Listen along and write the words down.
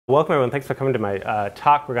Welcome everyone, thanks for coming to my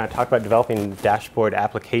talk. We're going to talk about developing dashboard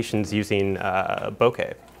applications using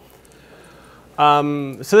Bokeh.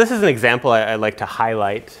 So this is an example I'd like to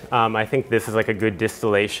highlight. I think this is like a good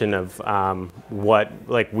distillation of what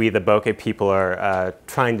we, the Bokeh people, are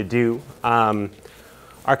trying to do.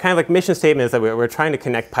 Our kind of mission statement is that we're trying to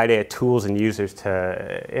connect PyData tools and users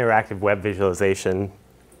to interactive web visualization.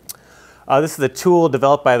 This is a tool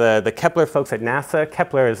developed by the Kepler folks at NASA.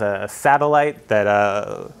 Kepler is a satellite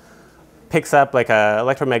that picks up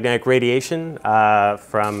electromagnetic radiation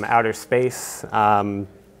from outer space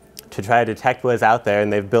to try to detect what is out there.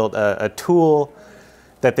 And they've built a tool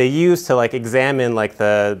that they use to examine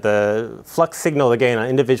the flux signal they're getting on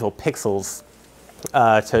individual pixels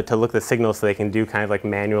to look at the signal so they can do kind of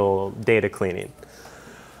manual data cleaning.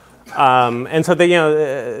 And so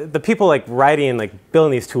the people writing and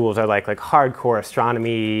building these tools are hardcore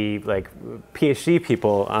astronomy PhD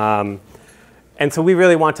people. And so we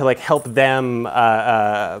really want to help them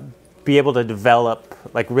be able to develop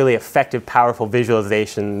really effective, powerful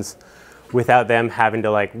visualizations without them having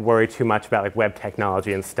to worry too much about web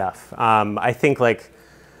technology and stuff. I think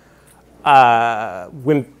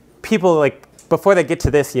when people before they get to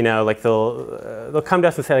this, they'll come to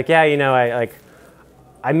us and say yeah,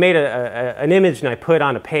 I made an image and I put it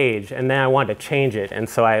on a page, and then I wanted to change it, and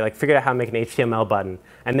so I figured out how to make an HTML button,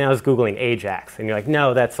 and then I was Googling Ajax, and you're like,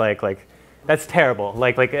 no, that's that's terrible.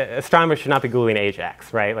 Astronomers should not be Googling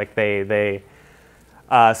Ajax, right?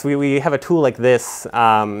 So we have a tool like this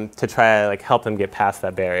to try to help them get past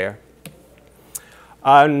that barrier.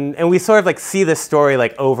 And we sort of see this story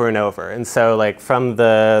over and over. And so from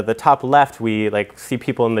the top left, we see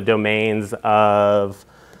people in the domains of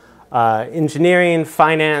engineering,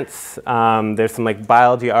 finance. There's some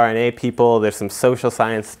biology, RNA people. There's some social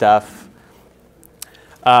science stuff.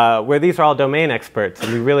 Where these are all domain experts,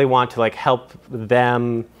 and we really want to help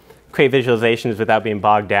them create visualizations without being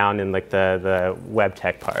bogged down in the web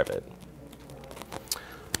tech part of it.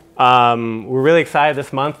 We're really excited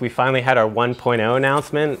this month. We finally had our 1.0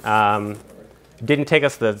 announcement. Didn't take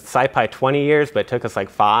us the SciPy 20 years, but it took us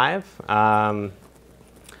 5.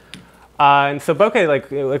 And so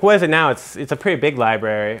Bokeh, what is it now? It's a pretty big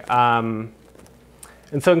library.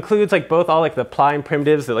 And so it includes both all the applying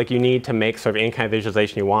primitives that you need to make sort of any kind of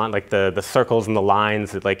visualization you want, the circles and the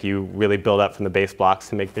lines that you really build up from the base blocks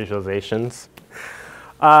to make visualizations.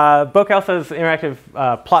 Bokeh also has interactive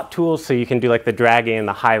plot tools, so you can do the dragging and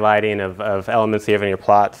the highlighting of elements you have in your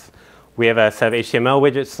plots. We have a set of HTML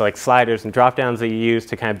widgets, so sliders and drop-downs that you use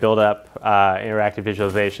to kind of build up interactive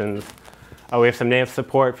visualizations. We have some native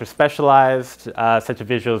support for specialized such of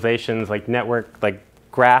visualizations network,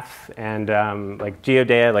 graphs, and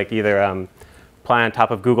geodata, either apply on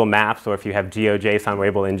top of Google Maps, or if you have GeoJSON, we're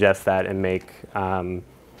able to ingest that and make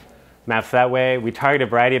maps that way. We target a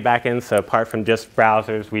variety of backends, so apart from just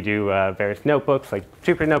browsers, we do various notebooks like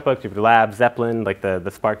Jupyter Notebook, Jupyter Lab, Zeppelin,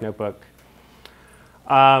 the Spark Notebook.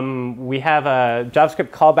 We have JavaScript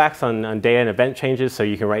callbacks on data and event changes, so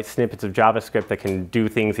you can write snippets of JavaScript that can do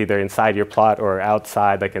things either inside your plot or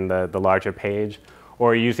outside, in the larger page.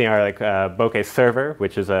 Or using our Bokeh server,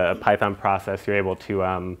 which is a Python process, you're able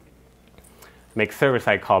to make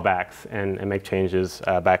server-side callbacks and make changes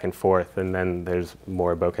back and forth. And then there's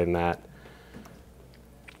more Bokeh than that.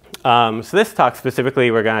 So this talk specifically,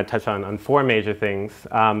 we're going to touch on 4 major things.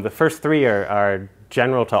 The first 3 are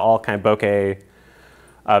general to all kind of Bokeh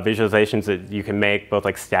visualizations that you can make, both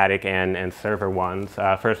static and server ones.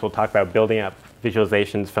 First, we'll talk about building up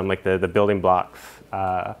visualizations from the building blocks.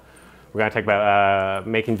 We're going to talk about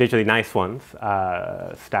making visually nice ones,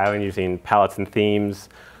 styling using palettes and themes.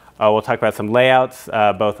 We'll talk about some layouts,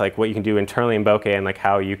 both what you can do internally in Bokeh and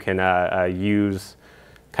how you can use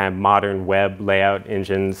kind of modern web layout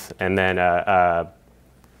engines, and then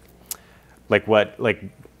what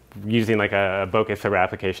using a Bokeh server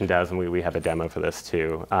application does, and we have a demo for this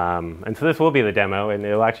too. And so this will be the demo, and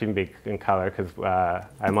it'll actually be in color because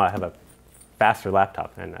I might have a faster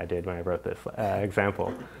laptop than I did when I wrote this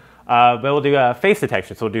example. But we'll do face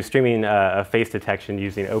detection. So we'll do streaming face detection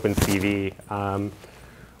using OpenCV,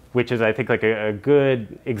 which is, I think, a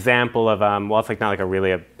good example of, well, it's not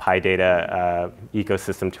really a PyData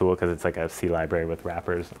ecosystem tool because it's a C library with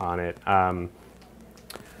wrappers on it.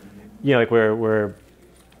 We're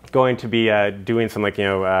going to be doing some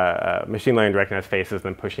machine learning to recognize faces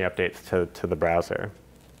and then pushing updates to the browser.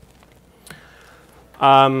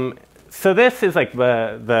 So this is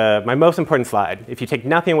my most important slide. If you take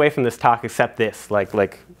nothing away from this talk except this,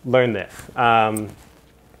 learn this. And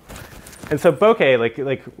so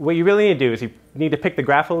Bokeh, what you really need to do is you need to pick the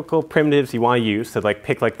graphical primitives you want to use. So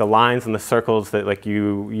pick the lines and the circles that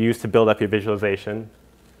you use to build up your visualization.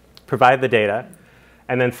 provide the data,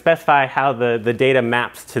 and then specify how the data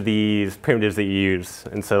maps to these primitives that you use.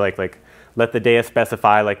 And so like let the data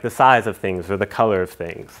specify like the size of things or the color of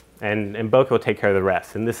things. And Bokeh will take care of the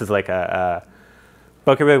rest. And this is like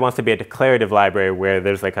Bokeh really wants to be a declarative library where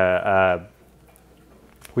there's like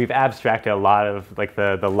we've abstracted a lot of like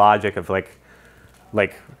the logic of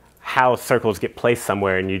like how circles get placed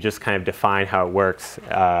somewhere, and you just kind of define how it works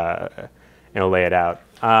and it'll lay it out.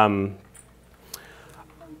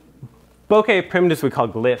 Bokeh primitives we call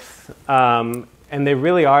glyphs, and they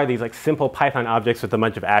really are these like simple Python objects with a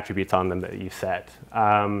bunch of attributes on them that you set.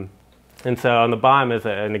 And so on the bottom is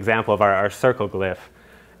an example of our circle glyph,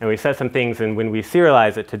 and we set some things, and when we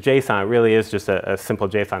serialize it to JSON, it really is just a simple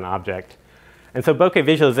JSON object. And so Bokeh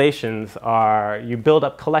visualizations are, you build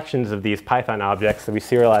up collections of these Python objects that we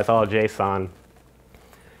serialize all JSON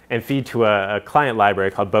and feed to a client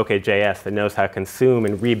library called Bokeh.js that knows how to consume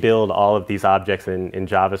and rebuild all of these objects in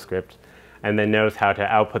JavaScript, and then knows how to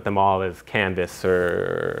output them all as canvas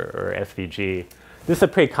or SVG. This is a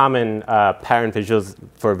pretty common pattern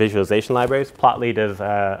for visualization libraries. Plotly does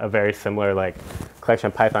a very similar like collection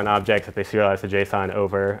of Python objects that they serialize to JSON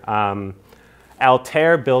over.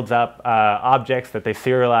 Altair builds up objects that they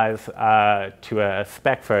serialize to a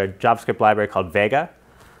spec for a JavaScript library called Vega.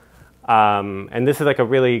 And this is like a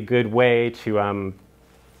really good way to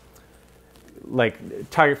like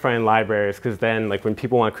target front-end libraries, because then like when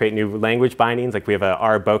people want to create new language bindings, like we have a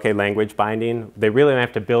R Bokeh language binding, they really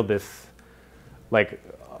have to build this like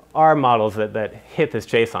R models that hit this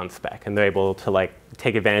JSON spec, and they're able to like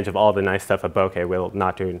take advantage of all the nice stuff of Bokeh will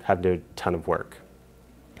not have to do a ton of work.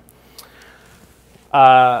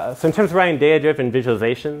 So in terms of writing data-driven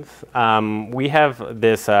visualizations, we have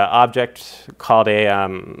this object called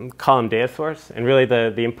a column data source, and really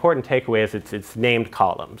the important takeaway is it's named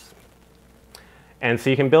columns. And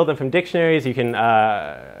so you can build them from dictionaries, you can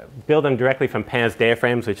build them directly from pandas data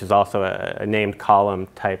frames, which is also a named column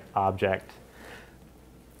type object.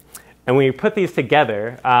 And when you put these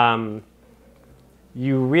together,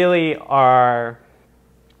 you really are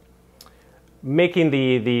making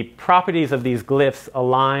the properties of these glyphs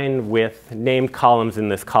align with named columns in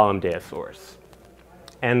this column data source.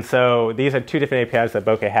 And so these are two different APIs that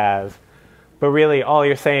Bokeh has. But really, all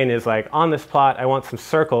you're saying is like, on this plot, I want some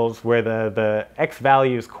circles where the x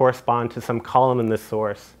values correspond to some column in this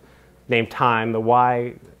source named time. The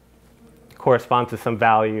y corresponds to some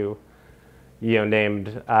value,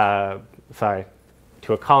 named, to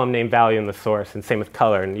a column named value in the source, and same with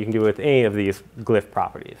color. And you can do it with any of these glyph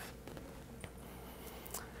properties.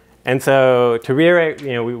 And so to reiterate,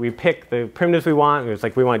 we pick the primitives we want. It's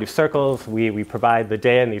like we want to do circles. We provide the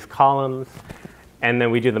data in these columns. And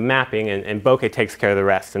then we do the mapping, and Bokeh takes care of the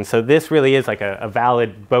rest. And so this really is like a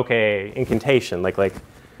valid Bokeh incantation. Like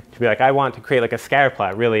to be like, I want to create like a scatter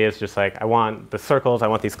plot really is just like, I want the circles, I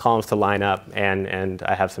want these columns to line up, and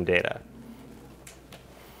I have some data.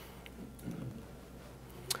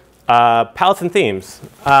 Palettes and themes.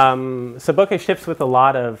 So Bokeh ships with a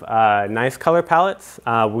lot of nice color palettes.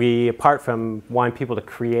 Apart from wanting people to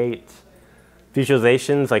create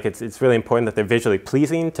visualizations, like it's really important that they're visually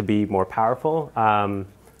pleasing to be more powerful.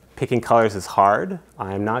 Picking colors is hard.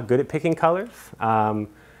 I'm not good at picking colors. And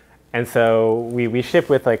so we ship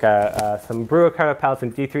with like some Brewer color palettes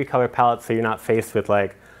and D3 color palettes, so you're not faced with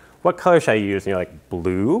like, what color should I use? And you're like,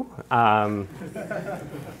 blue?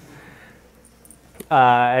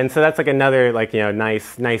 And so that's like another like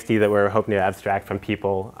nicety that we're hoping to abstract from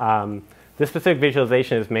people. This specific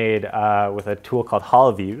visualization is made with a tool called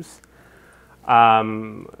HoloViews,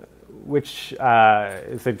 which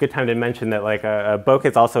is a good time to mention that like Bokeh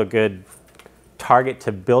is also a good target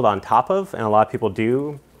to build on top of, and a lot of people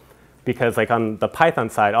do, because like on the Python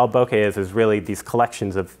side, all Bokeh is really these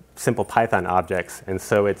collections of simple Python objects, and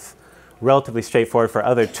so it's relatively straightforward for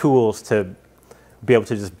other tools to be able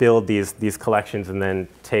to just build these collections and then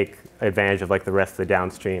take advantage of like the rest of the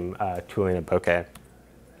downstream tooling of Bokeh.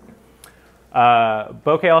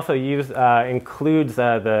 Bokeh also includes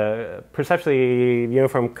the perceptually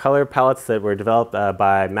uniform color palettes that were developed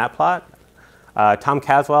by Matplot. Tom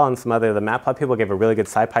Caswell and some other the Matplot people gave a really good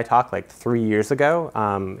SciPy talk like 3 years ago.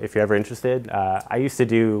 If you're ever interested, I used to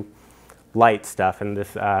do light stuff, and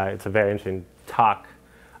it's a very interesting talk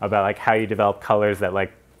about like how you develop colors that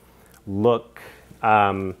like look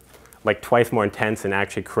like twice more intense and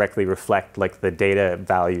actually correctly reflect like the data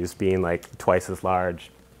values being like twice as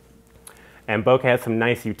large. And Bokeh has some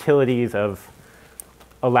nice utilities of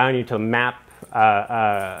allowing you to map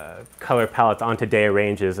color palettes onto data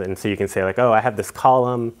ranges. And so you can say like, oh, I have this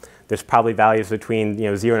column. There's probably values between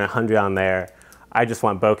 0 and 100 on there. I just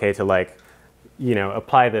want Bokeh to like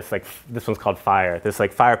apply this, like this one's called fire, this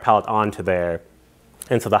like fire palette onto there.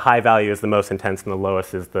 And so the high value is the most intense and the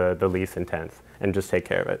lowest is the least intense, and just take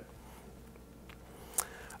care of it.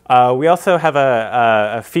 We also have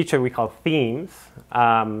a feature we call themes,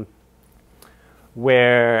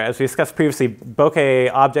 where, as we discussed previously,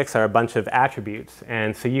 Bokeh objects are a bunch of attributes.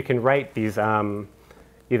 And so you can write these either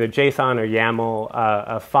JSON or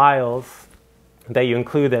YAML files that you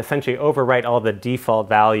include that essentially overwrite all the default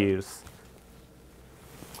values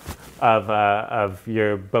of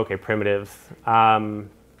your Bokeh primitives.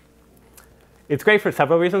 It's great for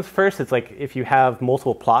several reasons. First, it's like if you have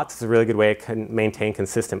multiple plots, it's a really good way to maintain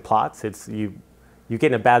consistent plots. You get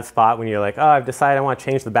in a bad spot when you're like, oh, I've decided I want to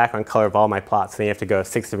change the background color of all my plots. Then you have to go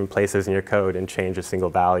 6 different places in your code and change a single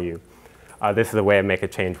value. This is a way to make a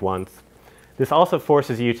change once. This also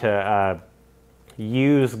forces you to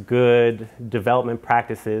use good development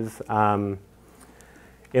practices.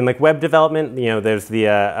 In like web development, there's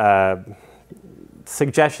the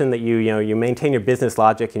suggestion that you maintain your business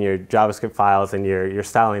logic in your JavaScript files and your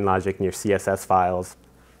styling logic in your CSS files.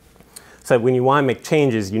 So when you want to make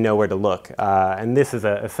changes, you know where to look. And this is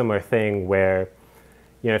a similar thing where,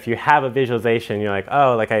 if you have a visualization, you're like,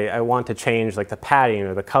 oh, like I want to change like the padding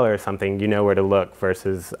or the color or something, you know where to look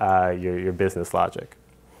versus your business logic.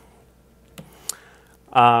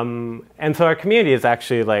 And so our community is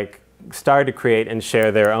actually like started to create and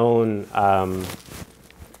share their own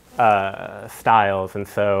styles. And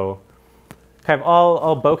so kind of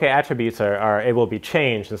all Bokeh attributes are able to be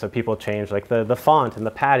changed. And so people change like the font and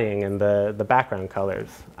the padding and the background colors.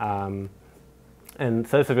 And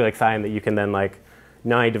so this is really exciting that you can then like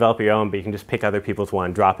not only develop your own, but you can just pick other people's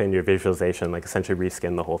one, drop into your visualization, like essentially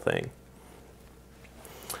reskin the whole thing.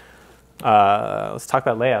 Let's talk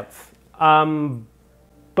about layouts.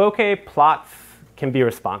 Bokeh plots can be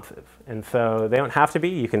responsive. And so they don't have to be.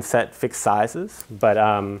 You can set fixed sizes. But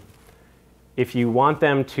if you want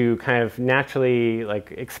them to kind of naturally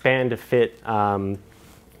like expand to fit a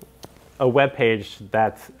web page,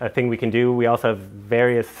 that's a thing we can do. We also have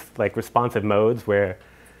various like responsive modes where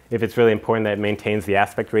if it's really important that it maintains the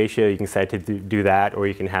aspect ratio, you can set it to do that, or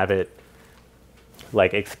you can have it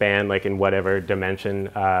like expand like in whatever dimension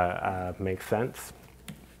makes sense.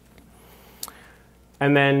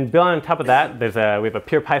 And then built on top of that, we have a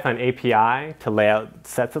pure Python API to lay out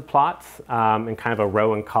sets of plots in kind of a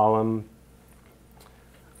row and column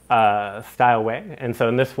style way. And so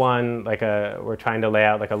in this one, like we're trying to lay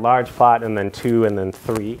out like a large plot and then 2 and then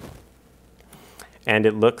 3. And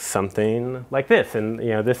it looks something like this. And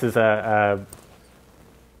this is a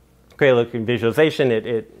great looking visualization.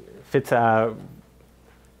 It fits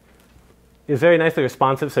is very nicely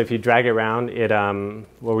responsive, so if you drag it around, it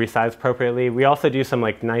will resize appropriately. We also do some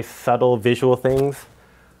like nice subtle visual things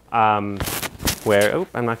where, oh,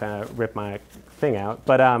 I'm not going to rip my thing out,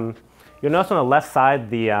 but you'll notice on the left side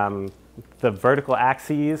the vertical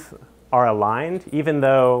axes are aligned, even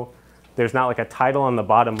though there's not like a title on the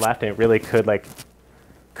bottom left, and it really could like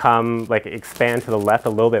expand to the left a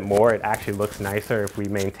little bit more. It actually looks nicer if we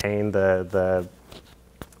maintain the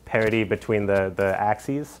parity between the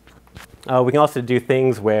axes. We can also do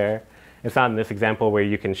things where, it's not in this example, where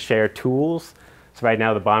you can share tools. So right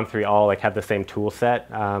now the bottom 3 all like have the same tool set,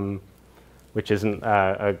 which isn't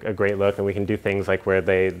a great look. And we can do things like where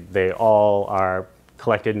they all are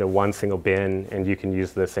collected into one single bin, and you can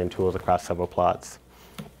use the same tools across several plots.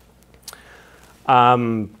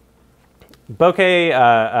 Bokeh,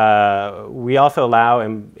 we also allow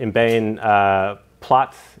embedding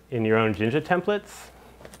plots in your own Jinja templates.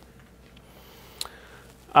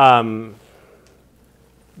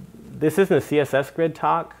 This isn't a CSS grid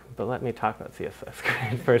talk, but let me talk about CSS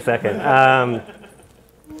grid for a second.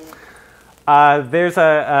 There's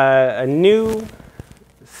a new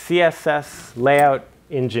CSS layout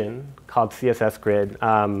engine called CSS Grid,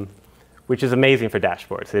 which is amazing for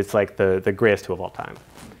dashboards. It's like the greatest tool of all time.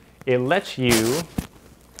 It lets you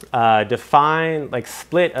define, like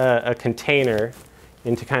split a container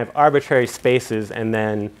into kind of arbitrary spaces, and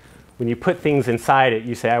then when you put things inside it,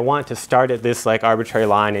 you say, I want to start at this like arbitrary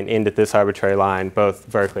line and end at this arbitrary line, both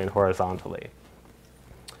vertically and horizontally.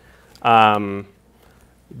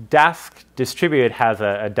 Dask Distributed has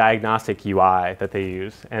a diagnostic UI that they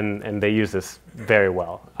use, and they use this very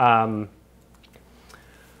well.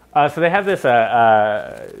 So they have this,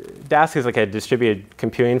 Dask is like a distributed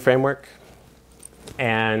computing framework.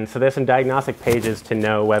 And so there's some diagnostic pages to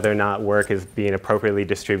know whether or not work is being appropriately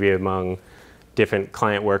distributed among different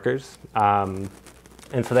client workers. And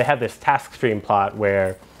so they have this task stream plot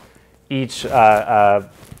where each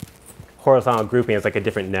horizontal grouping is like a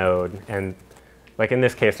different node. And like in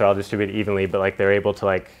this case, they're all distributed evenly, but like they're able to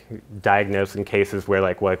like diagnose in cases where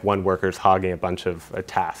like one worker's hogging a bunch of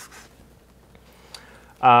tasks.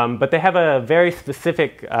 But they have a very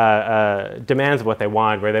specific demands of what they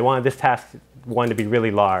want, where they want this task one to be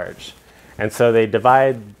really large. And so they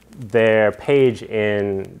divide their page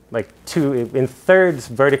in like in thirds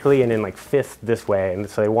vertically and in like fifths this way. And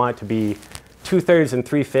so they want it to be 2/3 and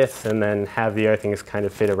 3/5, and then have the other things kind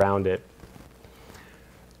of fit around it.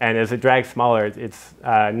 And as it drags smaller, it's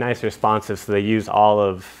nice responsive, so they use all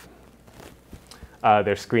of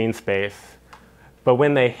their screen space. But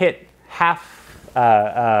when they hit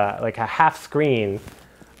like a half screen,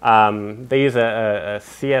 they use a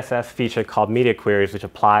CSS feature called media queries, which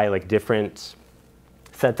apply like different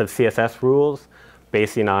sets of CSS rules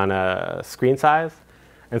based on screen size.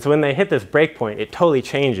 And so when they hit this breakpoint, it totally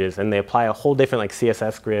changes, and they apply a whole different like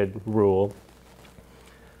CSS grid rule,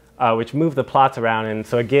 which move the plots around. And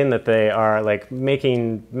so again, that they are like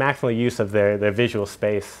making maximal use of their visual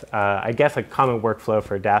space. I guess a common workflow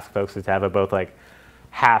for Dask folks is to have both like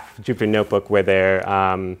half Jupyter Notebook where they're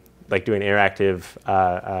like doing interactive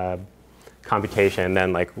computation and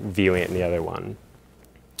then like viewing it in the other one.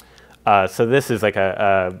 So this is like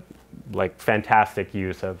a like fantastic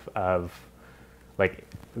use of like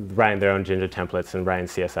writing their own Jinja templates and writing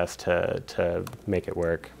CSS to make it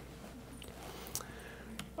work.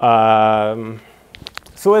 So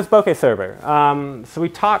what is Bokeh server? So we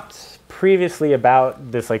talked previously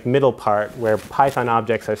about this like middle part where Python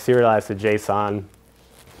objects are serialized to JSON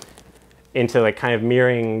into like kind of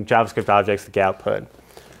mirroring JavaScript objects that get output.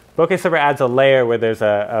 Bokeh server adds a layer where there's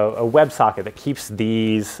a WebSocket that keeps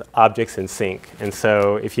these objects in sync. And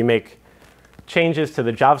so if you make changes to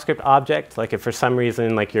the JavaScript object, like if for some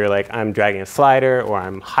reason like you're like, I'm dragging a slider or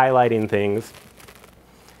I'm highlighting things,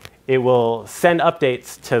 it will send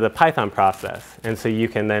updates to the Python process. And so you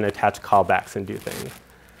can then attach callbacks and do things.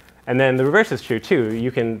 And then the reverse is true too.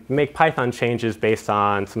 You can make Python changes based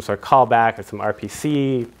on some sort of callback or some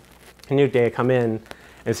RPC, new data come in.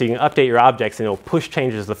 And so you can update your objects, and it'll push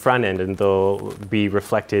changes to the front end, and they'll be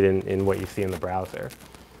reflected in what you see in the browser.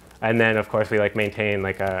 And then, of course, we like maintain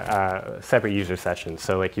like a separate user session.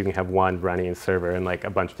 So like you can have one running in server, and like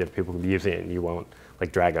a bunch of different people can be using it, and you won't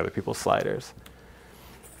like drag other people's sliders.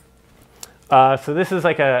 So this is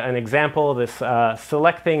like an example. This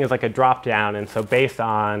select thing is like a drop down, and so based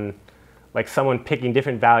on like someone picking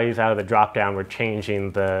different values out of the drop down, we're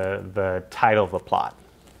changing the title of the plot.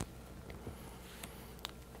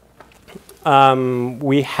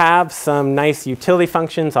 We have some nice utility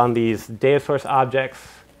functions on these data source objects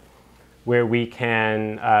where we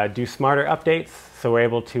can do smarter updates. So we're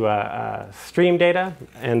able to stream data.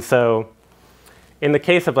 And so in the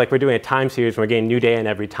case of like we're doing a time series and we're getting new data in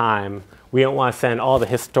every time, we don't want to send all the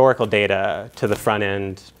historical data to the front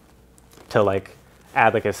end to like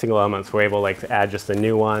add like a single element. So we're able like to add just a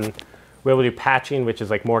new one. We're able to do patching, which is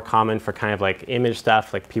like more common for kind of like image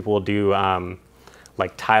stuff. Like people will do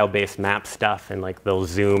like tile-based map stuff, and like they'll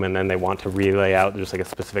zoom and then they want to relay out just like a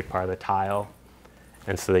specific part of the tile.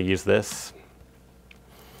 And so they use this.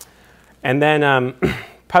 And then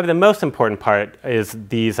probably the most important part is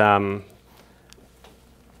these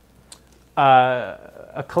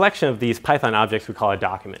a collection of these Python objects we call a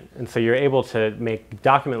document. And so you're able to make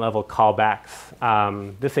document level callbacks.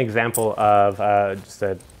 This is an example of just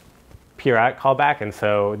a periodic callback. And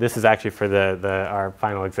so this is actually for our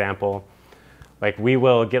final example. Like we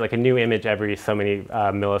will get like a new image every so many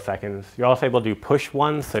milliseconds. You're also able to do push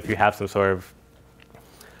ones. So if you have some sort of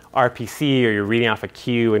RPC or you're reading off a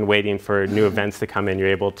queue and waiting for new events to come in, you're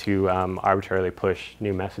able to arbitrarily push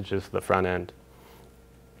new messages to the front end.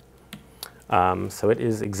 So it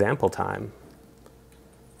is example time.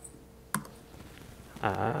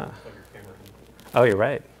 Oh, you're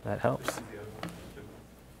right. That helps.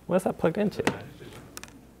 What is that plugged into?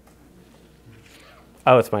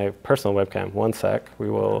 Oh, it's my personal webcam. One sec. We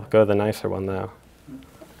will go to the nicer one, though.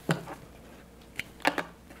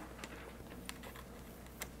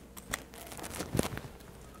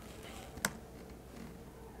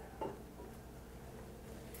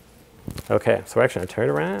 OK, so we're actually going to turn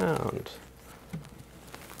it around.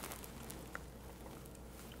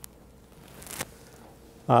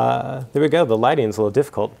 There we go. The lighting is a little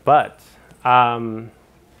difficult, but and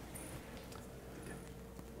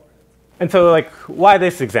so, like, why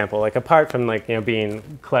this example? Like, apart from like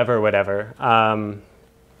being clever or whatever, I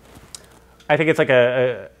think it's like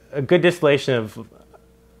a good distillation of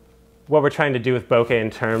what we're trying to do with Bokeh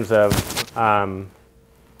in terms of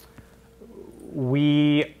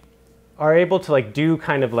we are able to like do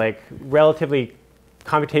kind of like relatively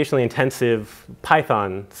computationally intensive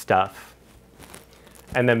Python stuff.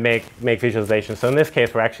 and then make visualizations. So in this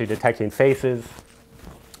case, we're actually detecting faces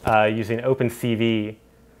using OpenCV,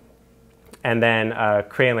 and then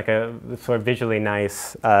creating like a sort of visually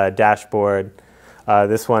nice dashboard.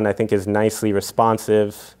 This one I think is nicely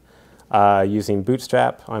responsive using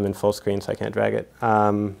Bootstrap. Oh, I'm in full screen, so I can't drag it.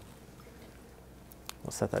 I'll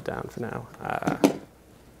set that down for now.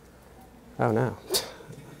 Oh no.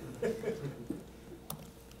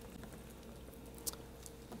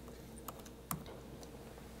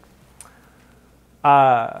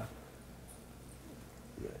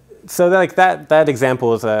 So like that example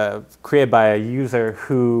was created by a user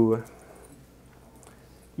who,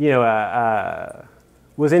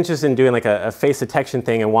 was interested in doing like a face detection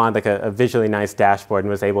thing and wanted like a visually nice dashboard, and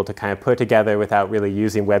was able to kind of put it together without really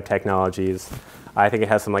using web technologies. I think it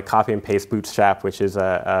has some like copy and paste Bootstrap, which is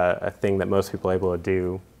a thing that most people are able to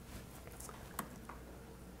do.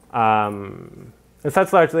 And so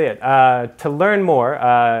that's largely it. To learn more,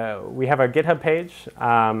 we have our GitHub page.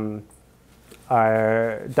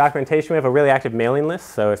 Our documentation, we have a really active mailing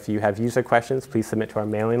list. So if you have user questions, please submit to our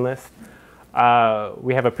mailing list.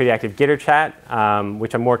 We have a pretty active Gitter chat,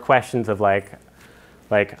 which are more questions of like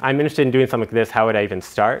I'm interested in doing something like this. How would I even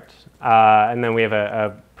start? And then we have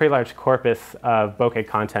a pretty large corpus of Bokeh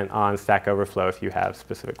content on Stack Overflow if you have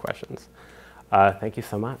specific questions. Thank you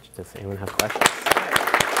so much. Does anyone have questions?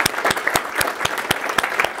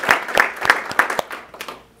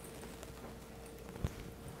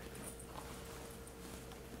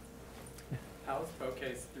 How is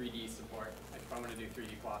Bokeh's 3D support? Like if I want to do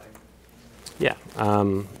 3D plotting. Yeah.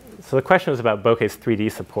 So the question was about Bokeh's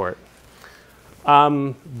 3D support.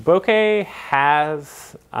 Bokeh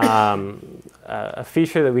has a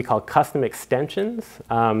feature that we call custom extensions.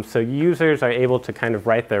 So users are able to kind of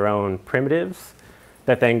write their own primitives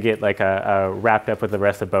that then get like wrapped up with the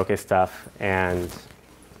rest of Bokeh stuff and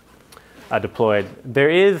deployed. There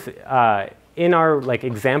is in our like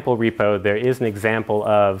example repo, there is an example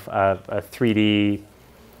of a 3D,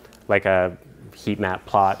 like a heat map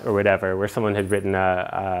plot or whatever, where someone had written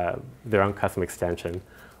their own custom extension,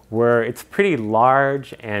 where it's pretty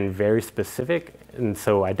large and very specific, and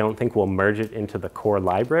so I don't think we'll merge it into the core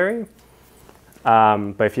library.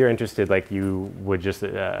 But if you're interested, like you would just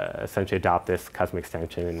essentially adopt this custom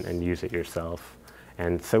extension and use it yourself.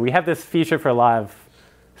 And so we have this feature for a lot of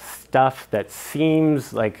stuff that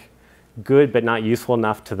seems like good but not useful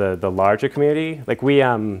enough to the larger community. Like we,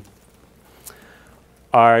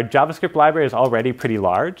 our JavaScript library is already pretty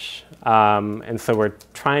large, and so we're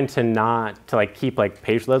trying to keep like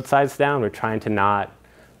page load size down. We're trying to not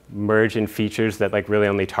merge in features that like really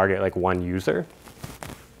only target like one user,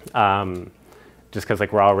 just because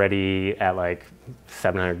like we're already at like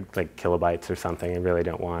 700 like kilobytes or something, and really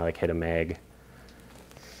don't want to like hit a meg.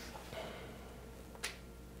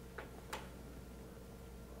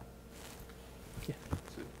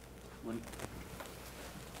 So when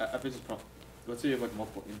after this prompt, let's say you have like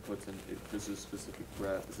multiple inputs and there's a specific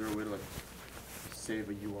graph. Is there a way to like save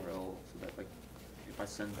a URL so that like if I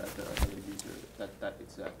send that to another user, that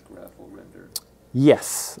exact graph will render?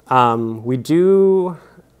 Yes, we do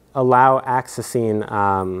allow accessing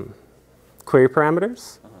query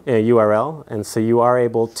parameters in a URL, and so you are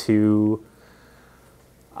able to,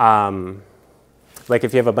 like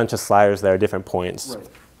if you have a bunch of sliders that are different points, Right.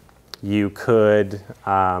 you could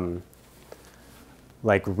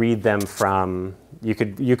like read them from, you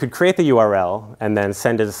could create the URL and then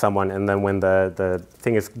send it to someone, and then when the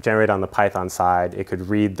thing is generated on the Python side, it could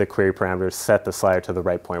read the query parameters, set the slider to the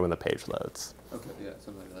right point when the page loads. Okay, yeah,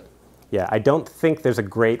 something like that. Yeah, I don't think there's a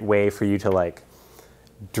great way for you to like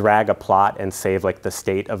drag a plot and save like the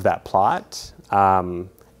state of that plot.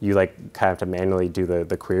 You like kind of have to manually do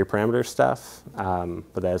the query parameter stuff,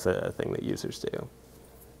 but that is a thing that users do.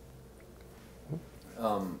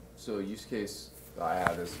 So a use case I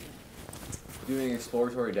have is doing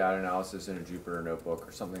exploratory data analysis in a Jupyter notebook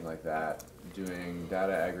or something like that, doing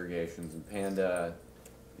data aggregations in Panda,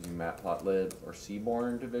 using Matplotlib or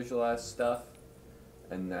Seaborn to visualize stuff,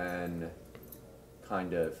 and then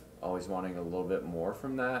kind of always wanting a little bit more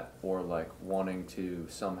from that, or like wanting to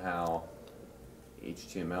somehow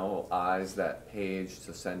HTMLize that page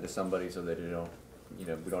to send to somebody so that we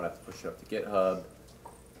don't have to push it up to GitHub.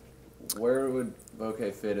 Where would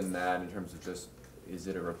Bokeh fit in that in terms of just, is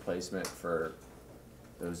it a replacement for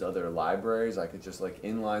those other libraries? I could just like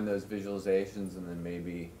inline those visualizations and then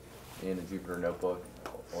maybe in a Jupyter notebook,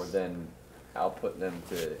 or then output them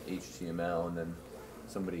to HTML, and then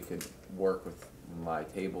somebody could work with my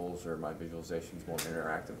tables or my visualizations more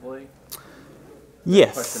interactively? Yes.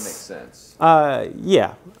 The question makes sense.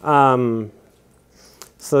 Yeah.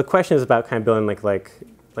 So the question is about kind of building like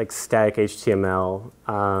like static HTML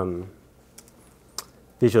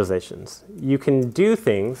visualizations. You can do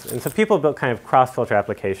things, and so people built kind of cross-filter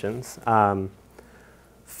applications.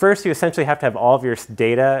 First, you essentially have to have all of your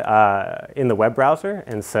data in the web browser,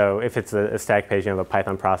 and so if it's a static page, you have a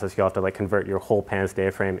Python process, you'll have to like convert your whole pandas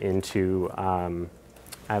data frame into, I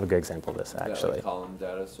have a good example of this actually. Is that like column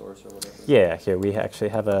data source or whatever? Yeah, here we actually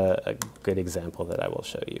have a good example that I will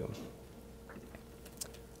show you.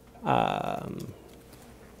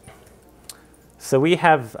 So we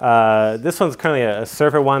have, this one's currently a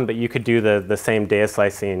server one, but you could do the same data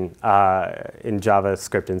slicing in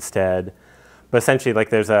JavaScript instead. But essentially, like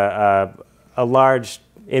there's a large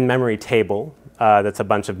in-memory table that's a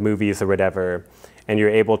bunch of movies or whatever, and you're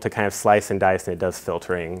able to kind of slice and dice, and it does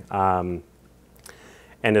filtering. And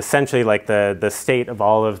essentially, like the state of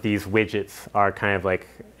all of these widgets are kind of like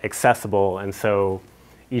accessible, and so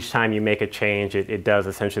each time you make a change, it does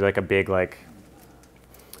essentially like a big like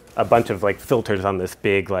a bunch of like filters on this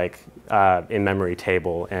big like in-memory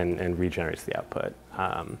table and regenerates the output.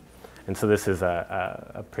 And so this is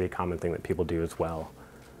a pretty common thing that people do as well.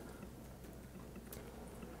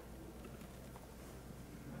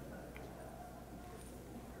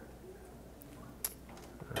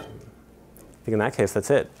 I think in that case, that's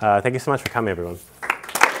it. Thank you so much for coming, everyone.